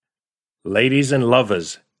Ladies and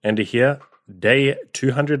lovers, Andy here, day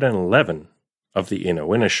 211 of the Inner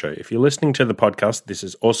Winner Show. If you're listening to the podcast, this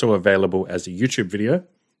is also available as a YouTube video.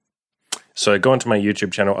 So go onto my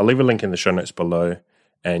YouTube channel. I'll leave a link in the show notes below,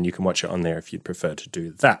 and you can watch it on there if you'd prefer to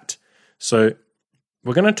do that. So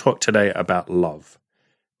we're going to talk today about love.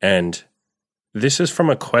 And this is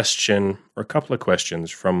from a question, or a couple of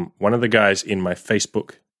questions, from one of the guys in my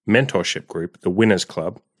Facebook mentorship group, the Winners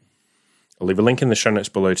Club. I'll leave a link in the show notes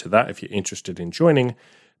below to that if you're interested in joining.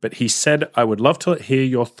 But he said, I would love to hear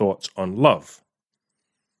your thoughts on love.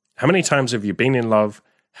 How many times have you been in love?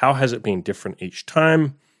 How has it been different each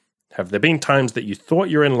time? Have there been times that you thought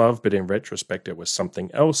you're in love, but in retrospect it was something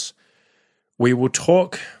else? We will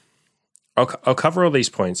talk. I'll cover all these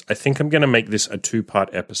points. I think I'm going to make this a two-part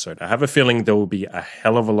episode. I have a feeling there will be a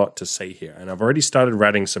hell of a lot to say here. And I've already started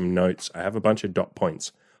writing some notes. I have a bunch of dot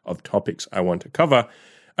points of topics I want to cover.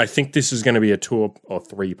 I think this is going to be a 2 or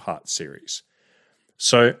 3 part series.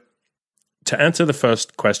 So to answer the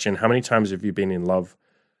first question, how many times have you been in love?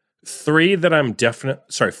 4 that I'm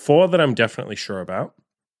definitely sure about,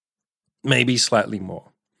 maybe slightly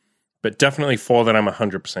more, but definitely 4 that I'm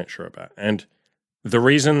 100% sure about. And the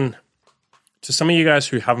reason, to some of you guys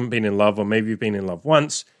who haven't been in love, or maybe you've been in love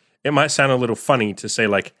once, it might sound a little funny to say,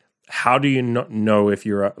 like, how do you not know if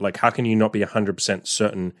you're, like, how can you not be 100%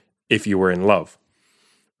 certain if you were in love?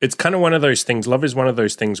 It's kind of one of those things. Love is one of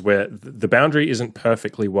those things where the boundary isn't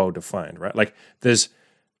perfectly well defined, right? Like there's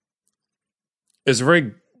a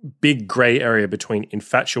very big gray area between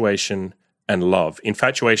infatuation and love.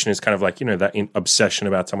 Infatuation is kind of like, that obsession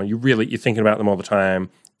about someone. You're thinking about them all the time.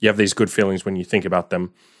 You have these good feelings when you think about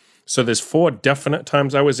them. So there's 4 definite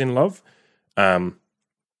times I was in love. 3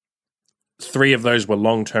 of those were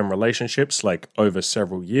long-term relationships, like over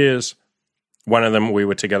several years. One of them, we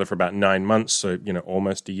were together for about 9 months, so,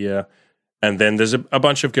 almost a year. And then there's a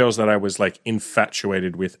bunch of girls that I was, like,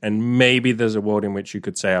 infatuated with, and maybe there's a world in which you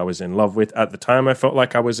could say I was in love with. At the time, I felt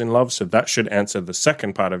like I was in love, so that should answer the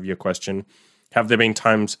second part of your question. Have there been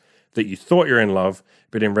times that you thought you're in love,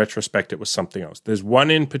 but in retrospect, it was something else? There's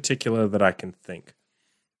one in particular that I can think.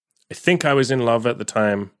 I think I was in love at the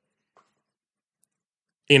time.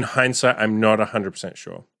 In hindsight, I'm not 100%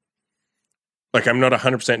 sure. Like, I'm not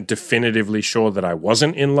 100% definitively sure that I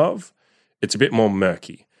wasn't in love. It's a bit more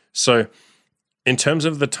murky. So in terms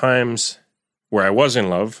of the times where I was in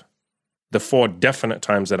love, the 4 definite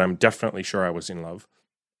times that I'm definitely sure I was in love,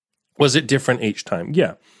 was it different each time?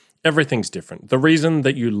 Yeah, everything's different. The reason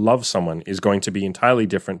that you love someone is going to be entirely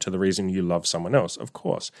different to the reason you love someone else, of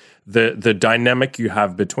course. The dynamic you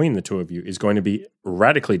have between the two of you is going to be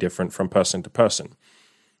radically different from person to person.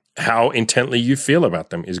 How intently you feel about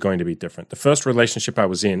them is going to be different. The first relationship I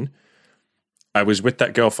was in, I was with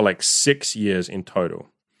that girl for like 6 years in total.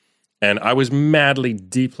 And I was madly,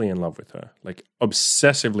 deeply in love with her, like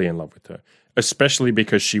obsessively in love with her, especially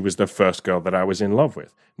because she was the first girl that I was in love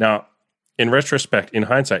with. Now, in retrospect, in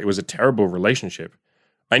hindsight, it was a terrible relationship.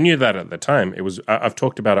 I knew that at the time. I've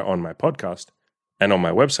talked about it on my podcast and on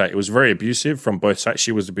my website. It was very abusive from both sides.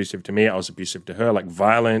 She was abusive to me. I was abusive to her, like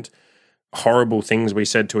violent, horrible things we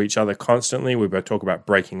said to each other constantly. We both talk about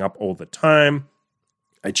breaking up all the time.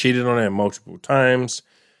 I cheated on her multiple times.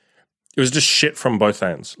 It was just shit from both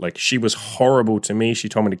ends. Like, she was horrible to me. She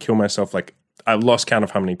told me to kill myself. Like, I lost count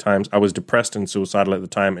of how many times. I was depressed and suicidal at the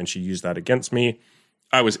time, and she used that against me.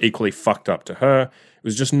 I was equally fucked up to her. It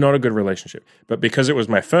was just not a good relationship. But because it was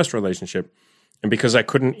my first relationship, and because I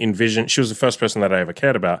couldn't envision, she was the first person that I ever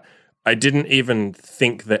cared about, I didn't even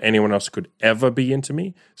think that anyone else could ever be into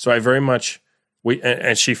me. So I very much,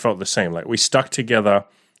 and she felt the same. Like, we stuck together.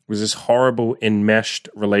 It was this horrible enmeshed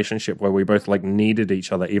relationship where we both like needed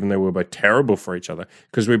each other, even though we were both terrible for each other,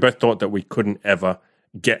 because we both thought that we couldn't ever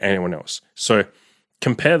get anyone else. So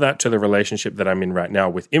compare that to the relationship that I'm in right now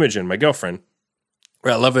with Imogen, my girlfriend,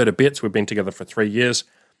 where I love her to bits. We've been together for 3 years.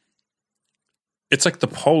 It's like the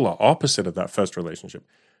polar opposite of that first relationship.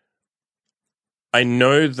 I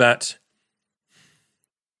know that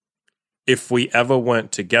if we ever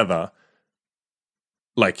weren't together,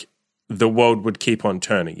 like, the world would keep on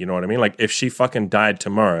turning, you know what I mean? Like, if she fucking died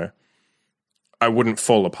tomorrow, I wouldn't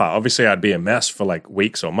fall apart. Obviously, I'd be a mess for like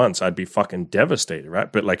weeks or months. I'd be fucking devastated,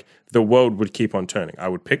 right? But like, the world would keep on turning. I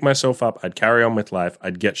would pick myself up. I'd carry on with life.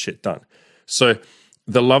 I'd get shit done. So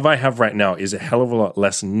the love I have right now is a hell of a lot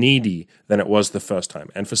less needy than it was the first time.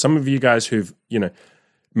 And for some of you guys who've,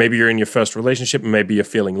 maybe you're in your first relationship, maybe you're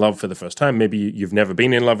feeling love for the first time, maybe you've never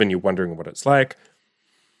been in love and you're wondering what it's like.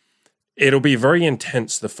 It'll be very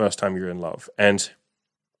intense the first time you're in love. And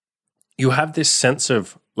you have this sense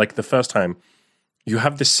of, like, the first time, you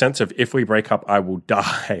have this sense of, if we break up, I will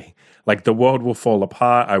die. Like the world will fall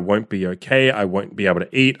apart. I won't be okay. I won't be able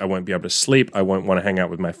to eat. I won't be able to sleep. I won't want to hang out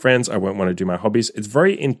with my friends. I won't want to do my hobbies. It's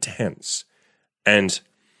very intense. And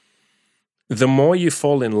the more you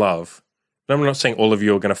fall in love, and I'm not saying all of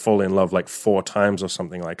you are going to fall in love like 4 times or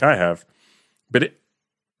something like I have, but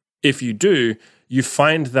if you do, you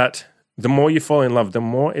find that the more you fall in love, the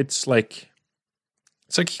more it's like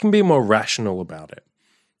you can be more rational about it.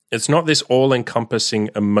 It's not this all-encompassing,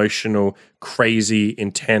 emotional, crazy,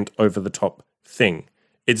 intent, over-the-top thing.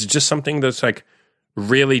 It's just something that's like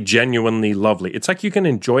really genuinely lovely. It's like you can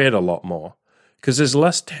enjoy it a lot more because there's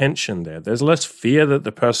less tension there. There's less fear that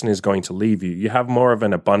the person is going to leave you. You have more of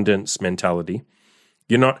an abundance mentality.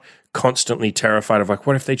 You're not constantly terrified of like,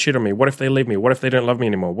 what if they cheat on me? What if they leave me? What if they don't love me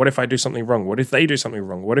anymore? What if I do something wrong? What if they do something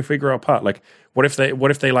wrong? What if we grow apart? Like, what if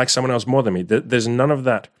they like someone else more than me? There's none of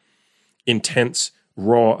that intense,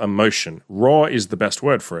 raw emotion. Raw is the best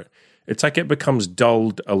word for it. It's like it becomes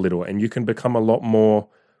dulled a little and you can become a lot more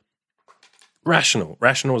rational.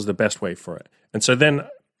 Rational is the best way for it. And so then,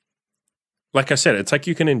 like I said, it's like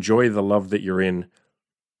you can enjoy the love that you're in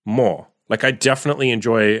more. Like I definitely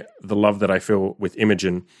enjoy the love that I feel with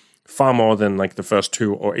Imogen far more than like the first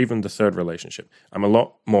 2 or even the 3rd relationship. I'm a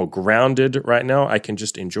lot more grounded right now. I can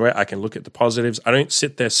just enjoy it. I can look at the positives. I don't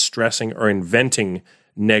sit there stressing or inventing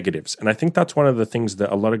negatives. And I think that's one of the things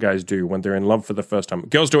that a lot of guys do when they're in love for the first time.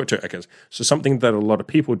 Girls do it too, I guess. So something that a lot of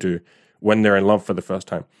people do when they're in love for the first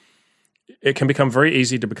time. It can become very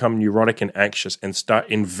easy to become neurotic and anxious and start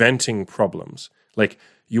inventing problems. Like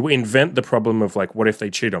you invent the problem of like, what if they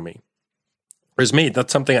cheat on me? Whereas me,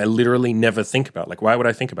 that's something I literally never think about. Like, why would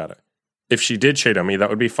I think about it? If she did cheat on me, that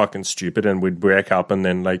would be fucking stupid and we'd break up and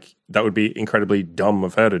then like, that would be incredibly dumb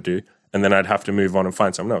of her to do. And then I'd have to move on and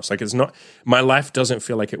find someone else. Like it's not, my life doesn't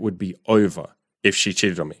feel like it would be over if she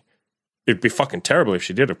cheated on me. It'd be fucking terrible if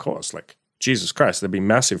she did, of course. Like, Jesus Christ, there'd be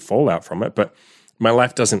massive fallout from it, but my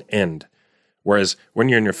life doesn't end. Whereas when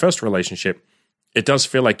you're in your first relationship, it does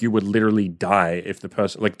feel like you would literally die if the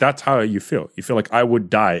person, like that's how you feel. You feel like I would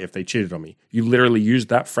die if they cheated on me. You literally use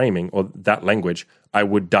that framing or that language. I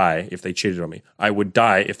would die if they cheated on me. I would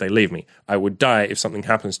die if they leave me. I would die if something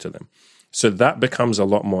happens to them. So that becomes a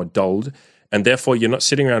lot more dulled. And therefore you're not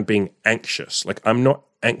sitting around being anxious. Like I'm not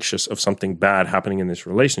anxious of something bad happening in this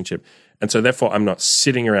relationship. And so therefore I'm not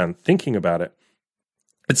sitting around thinking about it.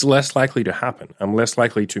 It's less likely to happen. I'm less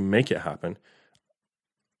likely to make it happen.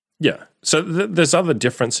 Yeah. So there's other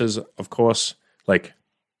differences, of course, like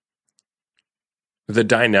the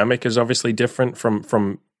dynamic is obviously different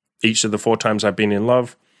from each of the 4 times I've been in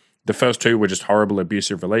love. The first 2 were just horrible,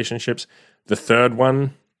 abusive relationships. The third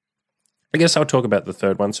one, I guess I'll talk about the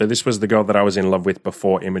third one. So this was the girl that I was in love with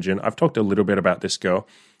before Imogen. I've talked a little bit about this girl.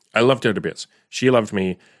 I loved her to bits. She loved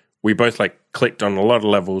me. We both like clicked on a lot of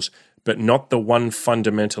levels, but not the one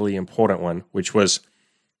fundamentally important one, which was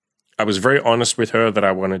I was very honest with her that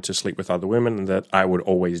I wanted to sleep with other women and that I would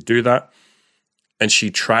always do that. And she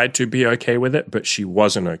tried to be okay with it, but she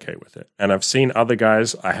wasn't okay with it. And I've seen other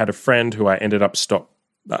guys. I had a friend who I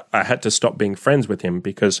had to stop being friends with him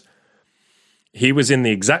because he was in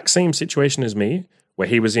the exact same situation as me, where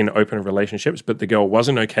he was in open relationships, but the girl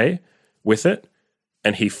wasn't okay with it.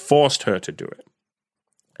 And he forced her to do it.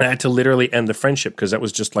 I had to literally end the friendship because that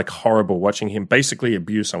was just like horrible watching him basically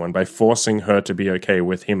abuse someone by forcing her to be okay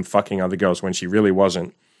with him fucking other girls when she really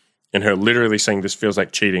wasn't. And her literally saying this feels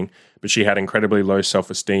like cheating, but she had incredibly low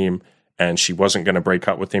self-esteem and she wasn't going to break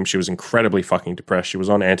up with him. She was incredibly fucking depressed. She was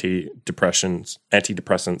on antidepressants.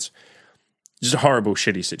 Just a horrible,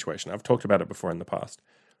 shitty situation. I've talked about it before in the past.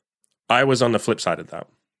 I was on the flip side of that.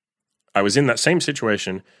 I was in that same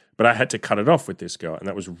situation, but I had to cut it off with this girl, and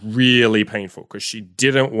that was really painful because she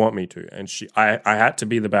didn't want me to, and I had to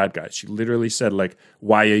be the bad guy. She literally said, like,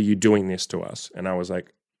 why are you doing this to us? And I was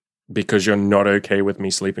like, because you're not okay with me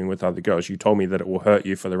sleeping with other girls. You told me that it will hurt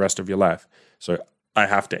you for the rest of your life, so I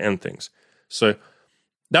have to end things. So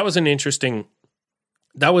that was an interesting...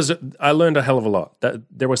 I learned a hell of a lot.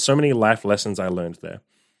 There were so many life lessons I learned there.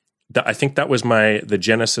 I think that was the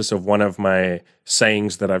genesis of one of my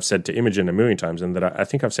sayings that I've said to Imogen a million times, and that I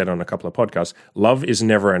think I've said on a couple of podcasts. Love is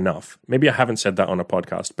never enough. Maybe I haven't said that on a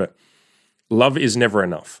podcast, but love is never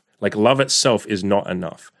enough. Like, love itself is not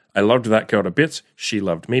enough. I loved that girl to bits. She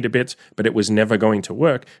loved me to bits, but it was never going to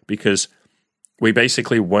work because we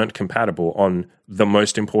basically weren't compatible on the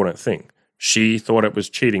most important thing. She thought it was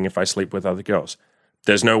cheating if I sleep with other girls.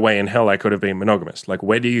 There's no way in hell I could have been monogamous. Like,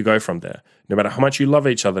 where do you go from there? No matter how much you love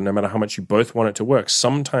each other, no matter how much you both want it to work,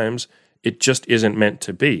 sometimes it just isn't meant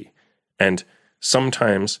to be. And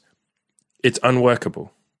sometimes it's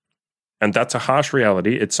unworkable. And that's a harsh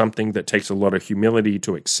reality. It's something that takes a lot of humility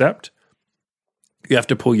to accept. you have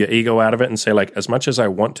to pull your ego out of it and say, like, as much as I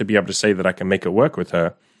want to be able to say that I can make it work with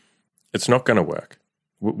her, it's not going to work.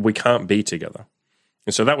 We can't be together.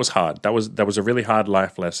 And so that was hard. That was a really hard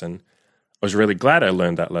life lesson. I was really glad I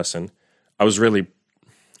learned that lesson. I was really,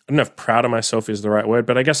 I don't know if proud of myself is the right word,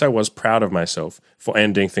 but I guess I was proud of myself for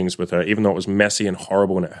ending things with her, even though it was messy and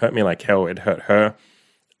horrible and it hurt me like hell. It hurt her.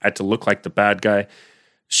 I had to look like the bad guy.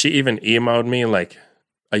 She even emailed me like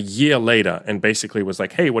a year later and basically was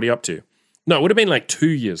like, hey, what are you up to? No, it would have been like 2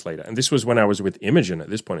 years later. And this was when I was with Imogen at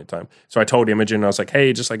this point in time. So I told Imogen, I was like,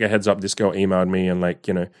 hey, just like a heads up, this girl emailed me and like,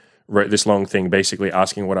 wrote this long thing basically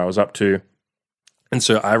asking what I was up to. And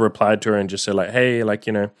so I replied to her and just said like, hey, like,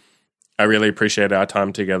 I really appreciate our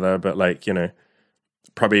time together, but like,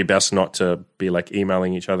 probably best not to be like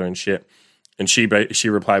emailing each other and shit. And she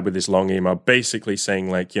replied with this long email basically saying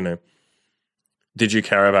like, did you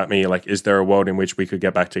care about me? Like, is there a world in which we could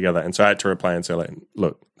get back together? And so I had to reply and say like,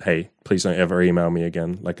 look, hey, please don't ever email me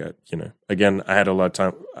again. Like, again, I had a lot of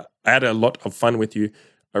time. I had a lot of fun with you.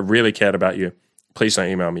 I really cared about you. Please don't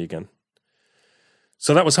email me again.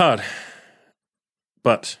 So that was hard.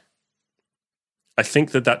 But I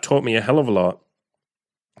think that taught me a hell of a lot.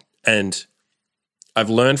 And I've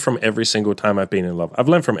learned from every single time I've been in love. I've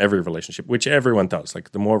learned from every relationship, which everyone does.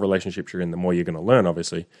 Like the more relationships you're in, the more you're going to learn,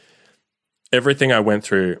 obviously. Everything I went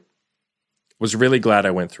through, was really glad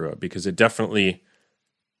I went through it because it definitely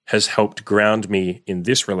has helped ground me in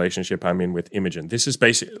this relationship I'm in with Imogen. This is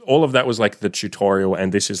basically, all of that was like the tutorial,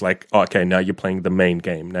 and this is like, oh, okay, now you're playing the main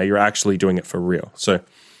game. Now you're actually doing it for real. So,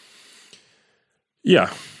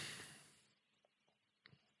 yeah.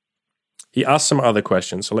 He asked some other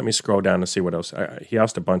questions, so let me scroll down and see what else. He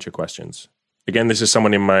asked a bunch of questions. Again, this is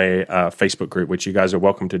someone in my Facebook group, which you guys are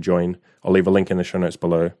welcome to join. I'll leave a link in the show notes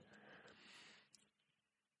below.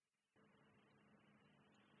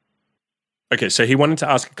 Okay, so he wanted to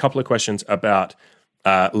ask a couple of questions about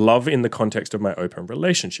love in the context of my open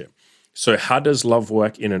relationship. So how does love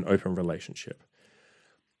work in an open relationship?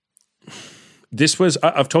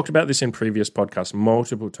 I've talked about this in previous podcasts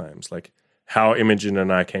multiple times, like how Imogen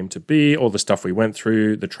and I came to be, all the stuff we went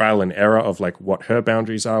through, the trial and error of like what her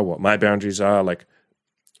boundaries are, what my boundaries are, like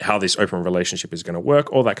how this open relationship is going to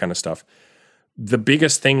work, all that kind of stuff. The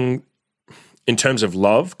biggest thing in terms of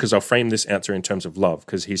love, because I'll frame this answer in terms of love,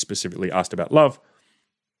 because he specifically asked about love.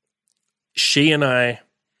 She and I,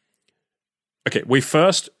 we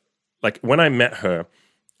first, like when I met her,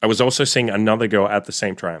 I was also seeing another girl at the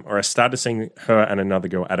same time, or I started seeing her and another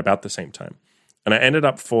girl at about the same time. And I ended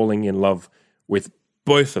up falling in love with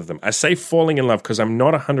both of them. I say falling in love because I'm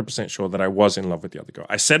not 100% sure that I was in love with the other girl.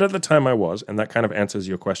 I said at the time I was, and that kind of answers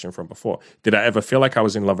your question from before. Did I ever feel like I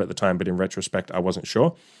was in love at the time, but in retrospect, I wasn't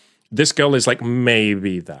sure? This girl is like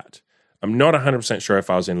maybe that. I'm not 100% sure if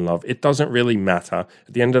I was in love. It doesn't really matter.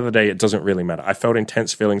 At the end of the day, it doesn't really matter. I felt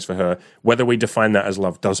intense feelings for her. Whether we define that as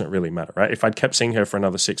love doesn't really matter, right? If I'd kept seeing her for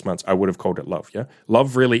another 6 months, I would have called it love, yeah?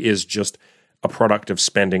 Love really is just a product of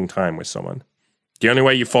spending time with someone. The only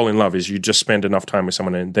way you fall in love is you just spend enough time with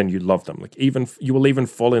someone and then you love them. Like you will even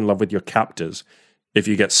fall in love with your captors if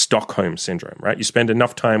you get Stockholm syndrome, right? You spend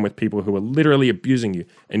enough time with people who are literally abusing you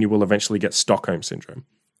and you will eventually get Stockholm syndrome.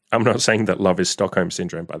 I'm not saying that love is Stockholm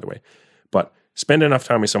syndrome, by the way, but spend enough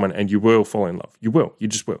time with someone and you will fall in love. You will. You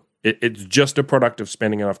just will. It's just a product of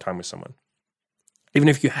spending enough time with someone. Even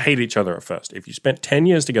if you hate each other at first, if you spent 10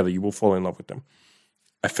 years together, you will fall in love with them.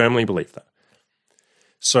 I firmly believe that.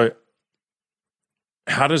 So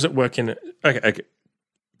how does it work in... Okay,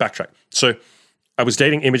 backtrack. So I was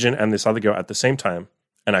dating Imogen and this other girl at the same time,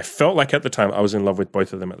 and I felt like at the time I was in love with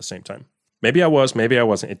both of them at the same time. Maybe I was, maybe I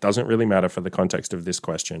wasn't. It doesn't really matter for the context of this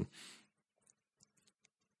question.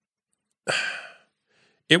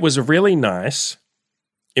 It was really nice.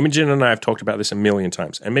 Imogen and I have talked about this a million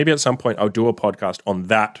times, and maybe at some point I'll do a podcast on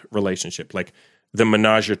that relationship, like the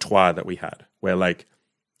menage a trois that we had, where like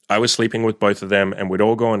I was sleeping with both of them and we'd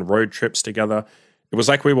all go on road trips together. It was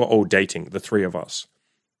like we were all dating, the three of us.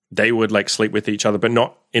 They would like sleep with each other, but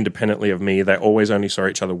not independently of me. They always only saw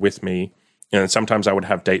each other with me. And sometimes I would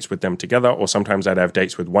have dates with them together, or sometimes I'd have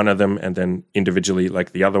dates with one of them and then individually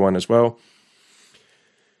like the other one as well.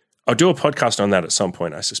 I'll do a podcast on that at some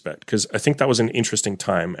point, I suspect, because I think that was an interesting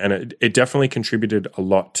time, and it definitely contributed a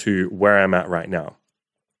lot to where I'm at right now.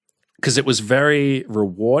 Because it was very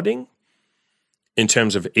rewarding in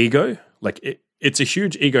terms of ego. Like it's a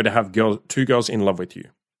huge ego to have two girls in love with you.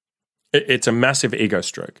 It's a massive ego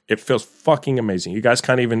stroke. It feels fucking amazing. You guys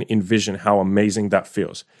can't even envision how amazing that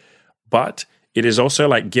feels. But it is also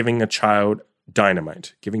like giving a child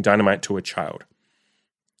dynamite, giving dynamite to a child.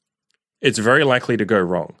 It's very likely to go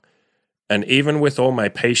wrong. And even with all my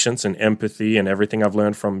patience and empathy and everything I've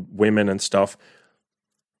learned from women and stuff,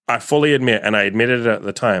 I fully admit, and I admitted it at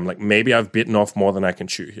the time, like maybe I've bitten off more than I can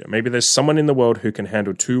chew here. Maybe there's someone in the world who can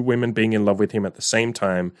handle two women being in love with him at the same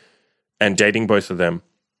time and dating both of them.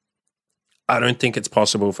 I don't think it's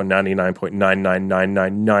possible for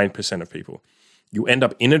 99.99999% of people. You end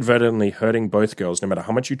up inadvertently hurting both girls no matter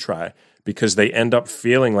how much you try, because they end up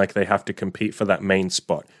feeling like they have to compete for that main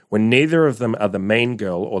spot. When neither of them are the main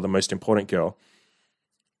girl or the most important girl,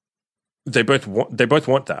 they both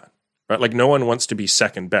want that, right? Like no one wants to be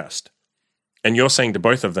second best. And you're saying to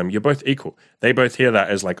both of them, you're both equal. They both hear that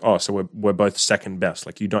as like, oh, so we're both second best.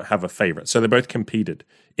 Like you don't have a favorite. So they both competed.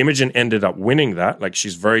 Imogen ended up winning that. Like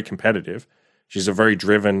she's very competitive. She's a very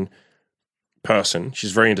driven person.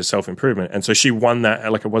 She's very into self-improvement. And so she won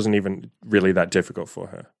that. Like it wasn't even really that difficult for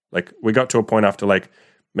her. Like we got to a point after like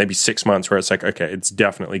maybe 6 months where it's like, okay, it's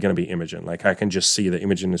definitely going to be Imogen. Like I can just see that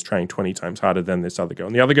Imogen is trying 20 times harder than this other girl.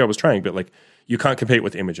 And the other girl was trying, but like you can't compete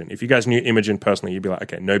with Imogen. If you guys knew Imogen personally, you'd be like,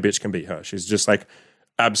 okay, no bitch can beat her. She's just like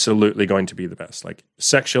absolutely going to be the best. Like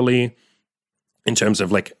sexually, in terms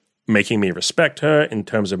of like making me respect her, in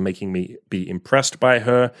terms of making me be impressed by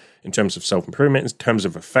her, in terms of self-improvement, in terms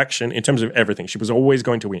of affection, in terms of everything. She was always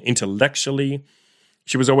going to win. Intellectually,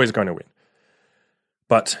 she was always going to win.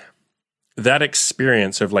 But that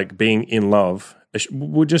experience of like being in love,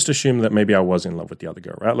 we'll just assume that maybe I was in love with the other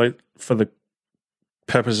girl, right? Like for the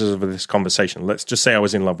purposes of this conversation, let's just say I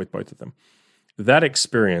was in love with both of them. That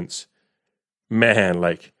experience, man,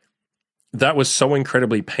 like that was so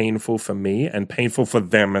incredibly painful for me and painful for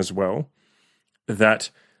them as well, that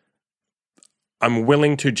I'm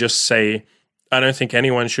willing to just say, I don't think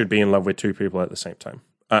anyone should be in love with two people at the same time.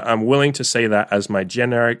 I'm willing to say that as my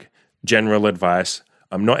general advice.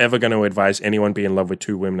 I'm not ever going to advise anyone be in love with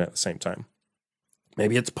two women at the same time.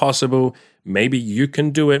 Maybe it's possible. Maybe you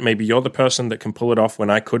can do it. Maybe you're the person that can pull it off when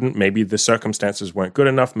I couldn't. Maybe the circumstances weren't good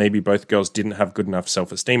enough. Maybe both girls didn't have good enough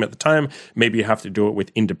self-esteem at the time. Maybe you have to do it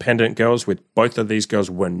with independent girls. With both of these girls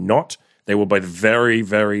were not. They were both very,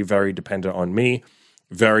 very, very dependent on me,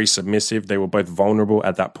 very submissive. They were both vulnerable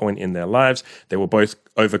at that point in their lives. They were both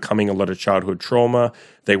overcoming a lot of childhood trauma.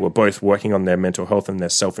 They were both working on their mental health and their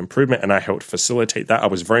self-improvement, and I helped facilitate that. I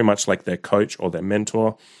was very much like their coach or their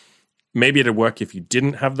mentor. Maybe it'd work if you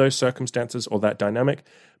didn't have those circumstances or that dynamic,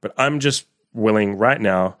 but I'm just willing right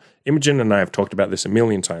now, Imogen and I have talked about this a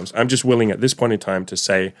million times, I'm just willing at this point in time to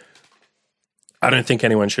say, I don't think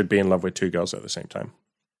anyone should be in love with two girls at the same time.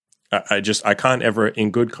 I can't ever,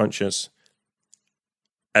 in good conscience,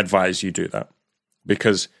 advise you do that.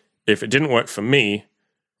 Because if it didn't work for me,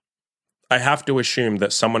 I have to assume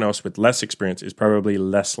that someone else with less experience is probably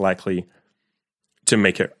less likely to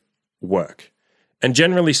make it work. And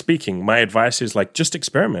generally speaking, my advice is like, just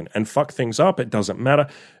experiment and fuck things up. It doesn't matter.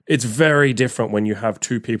 It's very different when you have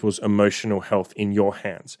two people's emotional health in your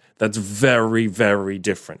hands. That's very, very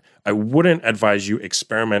different. I wouldn't advise you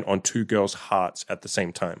experiment on two girls' hearts at the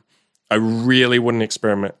same time. I really wouldn't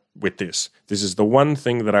experiment with this. This is the one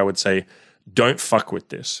thing that I would say, don't fuck with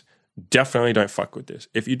this. Definitely don't fuck with this.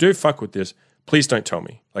 If you do fuck with this, please don't tell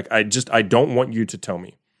me. Like, I don't want you to tell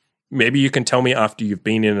me. Maybe you can tell me after you've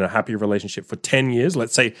been in a happy relationship for 10 years.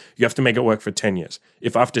 Let's say you have to make it work for 10 years.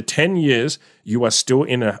 If after 10 years you are still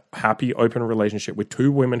in a happy, open relationship with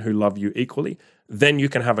two women who love you equally, then you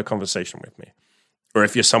can have a conversation with me. Or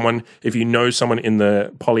if you know someone in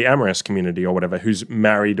the polyamorous community or whatever who's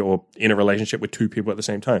married or in a relationship with two people at the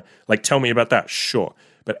same time, like tell me about that, sure.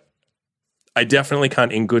 But I definitely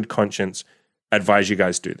can't in good conscience advise you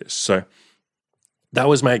guys do this. So that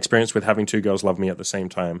was my experience with having two girls love me at the same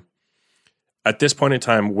time. At this point in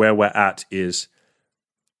time, where we're at is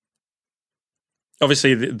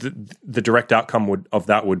obviously the direct outcome of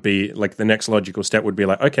that would be like the next logical step would be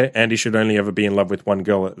like, okay, Andy should only ever be in love with one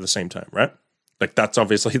girl at the same time, right? Like that's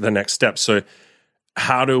obviously the next step. So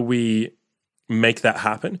how do we make that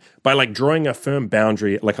happen? By like drawing a firm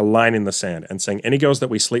boundary, like a line in the sand and saying any girls that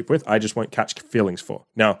we sleep with, I just won't catch feelings for.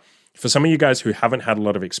 Now, for some of you guys who haven't had a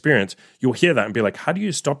lot of experience, you'll hear that and be like, how do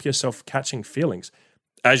you stop yourself catching feelings?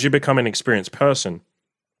 As you become an experienced person,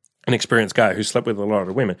 an experienced guy who slept with a lot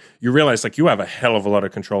of women, you realize like you have a hell of a lot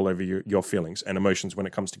of control over your feelings and emotions when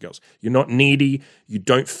it comes to girls. You're not needy. You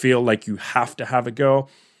don't feel like you have to have a girl.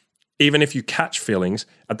 Even if you catch feelings,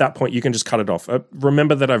 at that point, you can just cut it off.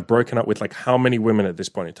 Remember that I've broken up with like how many women at this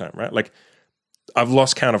point in time, right? Like I've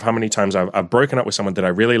lost count of how many times I've broken up with someone that I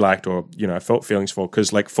really liked or, I felt feelings for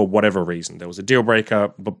because like for whatever reason, there was a deal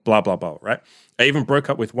breaker, blah, blah, blah, right? I even broke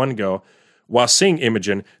up with one girl while seeing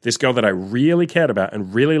Imogen, this girl that I really cared about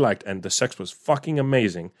and really liked, and the sex was fucking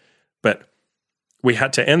amazing. But we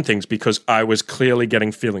had to end things because I was clearly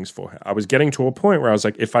getting feelings for her. I was getting to a point where I was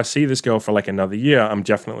like, if I see this girl for like another year, I'm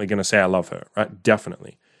definitely going to say I love her, right?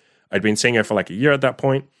 Definitely. I'd been seeing her for like a year at that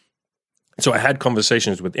point. So I had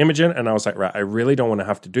conversations with Imogen and I was like, right, I really don't want to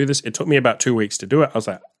have to do this. It took me about 2 weeks to do it. I was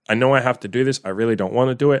like, I know I have to do this. I really don't want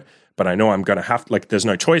to do it, but I know I'm going to have to, like, there's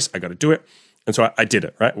no choice. I got to do it. And so I did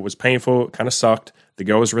it, right? It was painful. It kind of sucked. The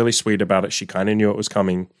girl was really sweet about it. She kind of knew it was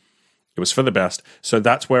coming. It was for the best. So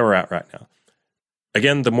that's where we're at right now.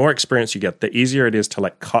 Again, the more experience you get, the easier it is to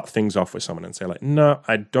like cut things off with someone and say like, no,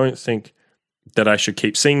 I don't think that I should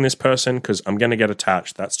keep seeing this person because I'm going to get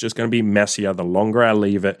attached. That's just going to be messier. The longer I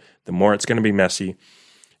leave it, the more it's going to be messy.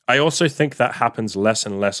 I also think that happens less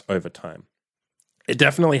and less over time. It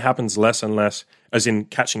definitely happens less and less, as in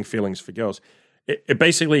catching feelings for girls. It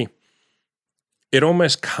basically, it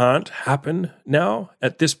almost can't happen now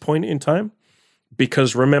at this point in time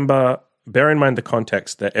because remember, bear in mind the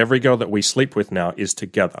context that every girl that we sleep with now is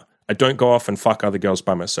together. I don't go off and fuck other girls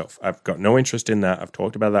by myself. I've got no interest in that. I've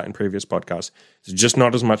talked about that in previous podcasts. It's just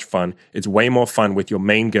not as much fun. It's way more fun with your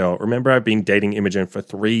main girl. Remember, I've been dating Imogen for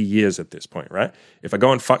 3 years at this point, right? If I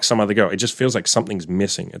go and fuck some other girl, it just feels like something's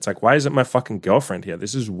missing. It's like, why isn't my fucking girlfriend here?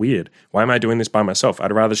 This is weird. Why am I doing this by myself?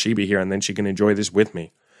 I'd rather she be here and then she can enjoy this with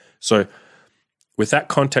me. So with that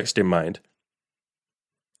context in mind,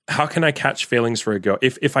 how can I catch feelings for a girl?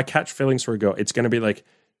 If I catch feelings for a girl, it's going to be like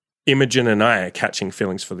Imogen and I are catching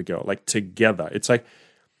feelings for the girl, like together. It's like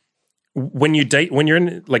when you date, when you're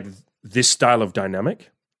in like this style of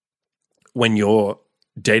dynamic, when you're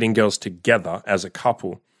dating girls together as a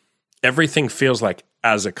couple, everything feels like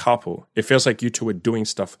as a couple. It feels like you two are doing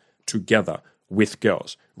stuff together with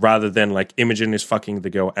girls rather than like Imogen is fucking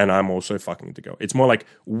the girl and I'm also fucking the girl. It's more like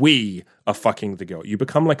we are fucking the girl. You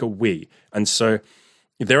become like a we. And so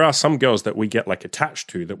there are some girls that we get like attached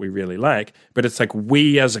to that we really like, but it's like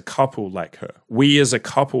we as a couple like her. We as a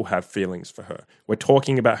couple have feelings for her. We're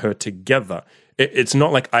talking about her together. It's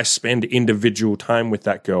not like I spend individual time with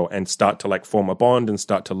that girl and start to like form a bond and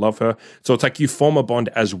start to love her. So it's like you form a bond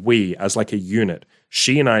as we, as like a unit.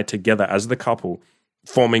 She and I together as the couple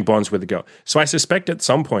forming bonds with a girl. So I suspect at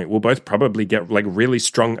some point we'll both probably get like really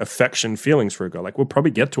strong affection feelings for a girl. Like we'll probably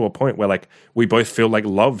get to a point where like we both feel like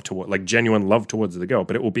love toward, like genuine love towards the girl,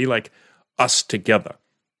 but it will be like us together.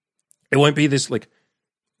 It won't be this like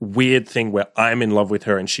weird thing where I'm in love with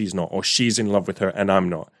her and she's not, or she's in love with her and I'm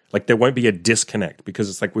not. Like there won't be a disconnect because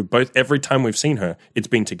it's like we both, every time we've seen her, it's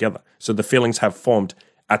been together. So the feelings have formed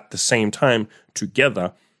at the same time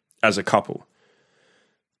together as a couple.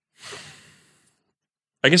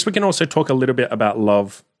 I guess we can also talk a little bit about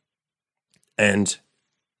love, and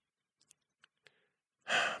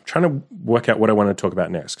I'm trying to work out what I want to talk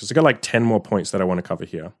about next because I got like 10 more points that I want to cover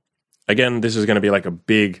here. Again, this is going to be like a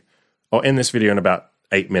big, I'll end this video in about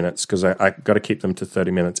 8 minutes because I got to keep them to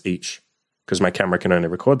 30 minutes each because my camera can only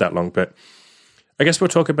record that long. But I guess we'll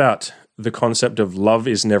talk about the concept of love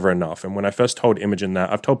is never enough. And when I first told Imogen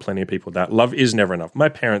that, I've told plenty of people that love is never enough. My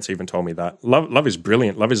parents even told me that. Love is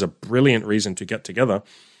brilliant. Love is a brilliant reason to get together.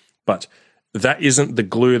 But that isn't the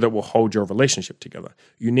glue that will hold your relationship together.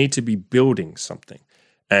 You need to be building something.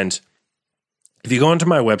 And if you go onto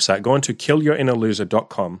my website, go onto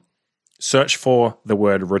killyourinnerloser.com, search for the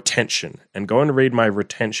word retention, and go and read my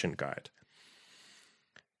retention guide.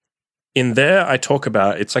 In there, I talk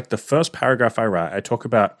about, it's like the first paragraph I write, I talk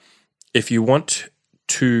about if you want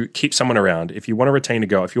to keep someone around, if you want to retain a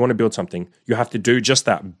girl, if you want to build something, you have to do just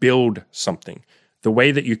that, build something. The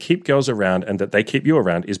way that you keep girls around and that they keep you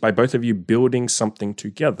around is by both of you building something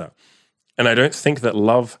together. And I don't think that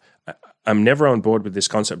love, I'm never on board with this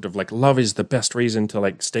concept of like love is the best reason to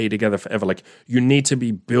like stay together forever. Like you need to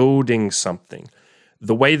be building something.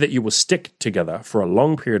 The way that you will stick together for a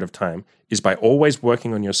long period of time is by always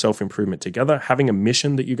working on your self-improvement together, having a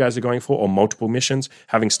mission that you guys are going for or multiple missions,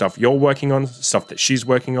 having stuff you're working on, stuff that she's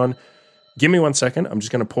working on. Give me 1 second. I'm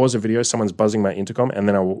just going to pause the video. Someone's buzzing my intercom and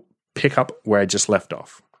then I will pick up where I just left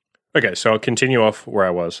off. Okay, so I'll continue off where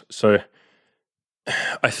I was. So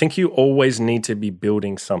I think you always need to be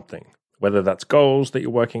building something, whether that's goals that you're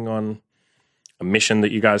working on, a mission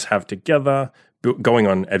that you guys have together, going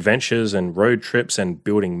on adventures and road trips and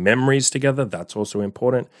building memories together. That's also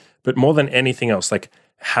important. But more than anything else, like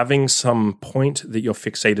having some point that you're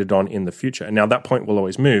fixated on in the future. And now that point will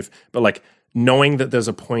always move, but like knowing that there's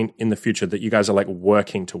a point in the future that you guys are like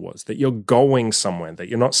working towards, that you're going somewhere, that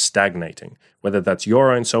you're not stagnating, whether that's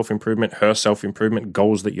your own self-improvement, her self-improvement,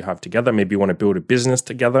 goals that you have together. Maybe you want to build a business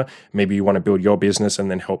together. Maybe you want to build your business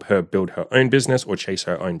and then help her build her own business or chase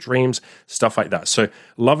her own dreams, stuff like that. So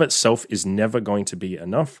love itself is never going to be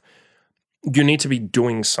enough. You need to be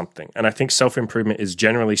doing something. And I think self-improvement is,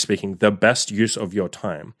 generally speaking, the best use of your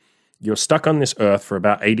time. You're stuck on this earth for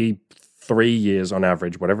about 80 3 years on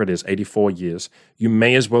average, whatever it is, 84 years, you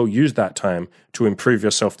may as well use that time to improve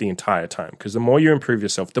yourself the entire time. Because the more you improve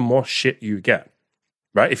yourself, the more shit you get,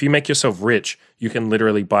 right? If you make yourself rich, you can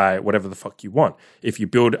literally buy whatever the fuck you want. If you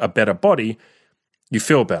build a better body, you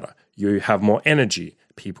feel better. You have more energy.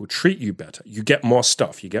 People treat you better. You get more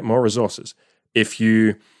stuff. You get more resources. If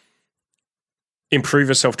you improve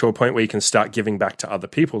yourself to a point where you can start giving back to other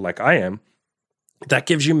people like I am, that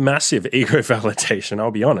gives you massive ego validation,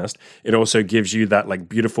 I'll be honest. It also gives you that like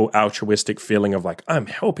beautiful altruistic feeling of like, I'm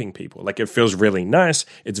helping people. Like it feels really nice.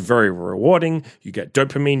 It's very rewarding. You get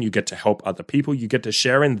dopamine. You get to help other people. You get to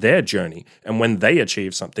share in their journey. And when they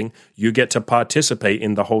achieve something, you get to participate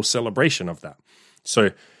in the whole celebration of that.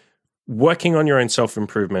 So working on your own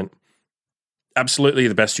self-improvement, absolutely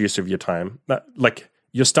the best use of your time. Like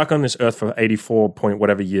you're stuck on this earth for 84 point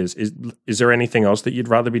whatever years. Is there anything else that you'd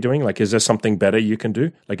rather be doing? Like, is there something better you can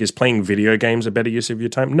do? Like, is playing video games a better use of your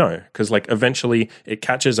time? No, because like eventually it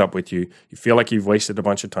catches up with you. You feel like you've wasted a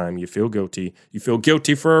bunch of time. You feel guilty. You feel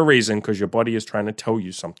guilty for a reason because your body is trying to tell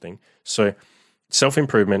you something. So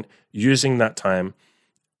self-improvement, using that time.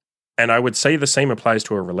 And I would say the same applies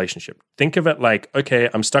to a relationship. Think of it like, okay,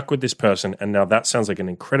 I'm stuck with this person. And now that sounds like an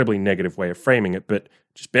incredibly negative way of framing it, but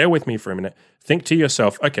just bear with me for a minute. Think to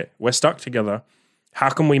yourself, okay, we're stuck together. How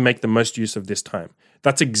can we make the most use of this time?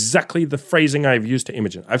 That's exactly the phrasing I've used to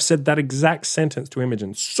Imogen. I've said that exact sentence to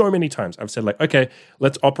Imogen so many times. I've said like, okay,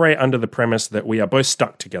 let's operate under the premise that we are both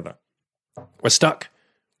stuck together. We're stuck.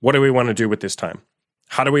 What do we want to do with this time?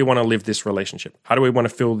 How do we want to live this relationship? How do we want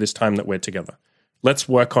to fill this time that we're together? Let's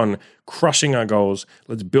work on crushing our goals.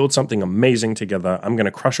 Let's build something amazing together. I'm going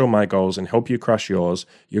to crush all my goals and help you crush yours.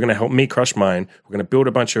 You're going to help me crush mine. We're going to build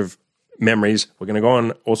a bunch of memories. We're going to go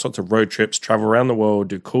on all sorts of road trips, travel around the world,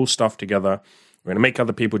 do cool stuff together. We're going to make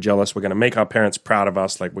other people jealous. We're going to make our parents proud of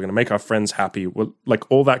us. Like, we're going to make our friends happy.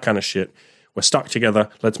 Like all that kind of shit. We're stuck together.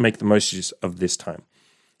 Let's make the most use of this time.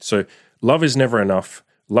 So love is never enough.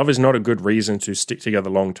 Love is not a good reason to stick together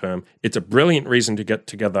long term. It's a brilliant reason to get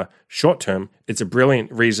together short term. It's a brilliant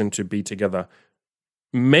reason to be together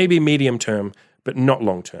maybe medium term, but not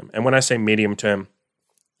long term. And when I say medium term,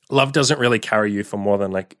 love doesn't really carry you for more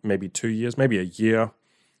than like maybe 2 years, maybe a year.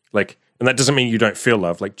 Like, and that doesn't mean you don't feel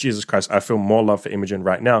love. Like, Jesus Christ, I feel more love for Imogen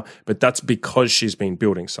right now, but that's because she's been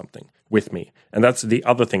building something with me. And that's the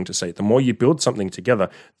other thing to say. The more you build something together,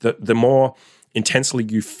 the more intensely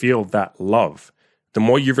you feel that love, the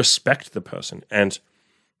more you respect the person. And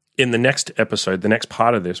in the next episode, the next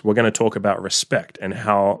part of this, we're going to talk about respect and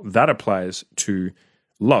how that applies to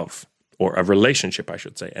love, or a relationship, I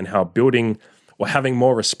should say, and how building or having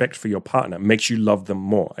more respect for your partner makes you love them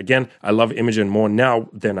more. Again, I love Imogen more now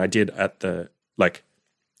than I did in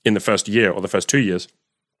the first year or the first 2 years,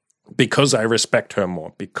 because I respect her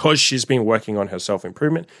more, because she's been working on her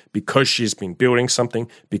self-improvement, because she's been building something,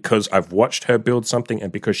 because I've watched her build something,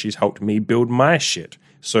 and because she's helped me build my shit.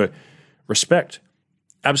 So respect,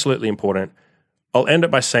 absolutely important. I'll end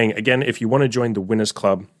it by saying, again, if you want to join the Winners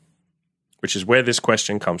Club, which is where this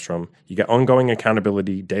question comes from, you get ongoing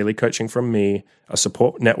accountability, daily coaching from me, a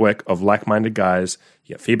support network of like-minded guys,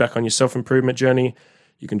 you get feedback on your self-improvement journey,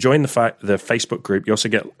 you can join the Facebook group, you also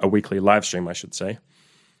get a weekly live stream, I should say.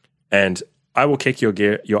 And I will kick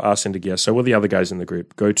your ass into gear. So will the other guys in the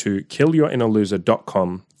group. Go to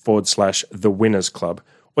killyourinnerloser.com/the Winners Club,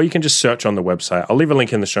 or you can just search on the website. I'll leave a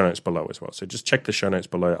link in the show notes below as well. So just check the show notes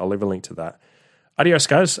below. I'll leave a link to that. Adios,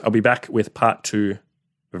 guys. I'll be back with part 2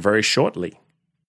 very shortly.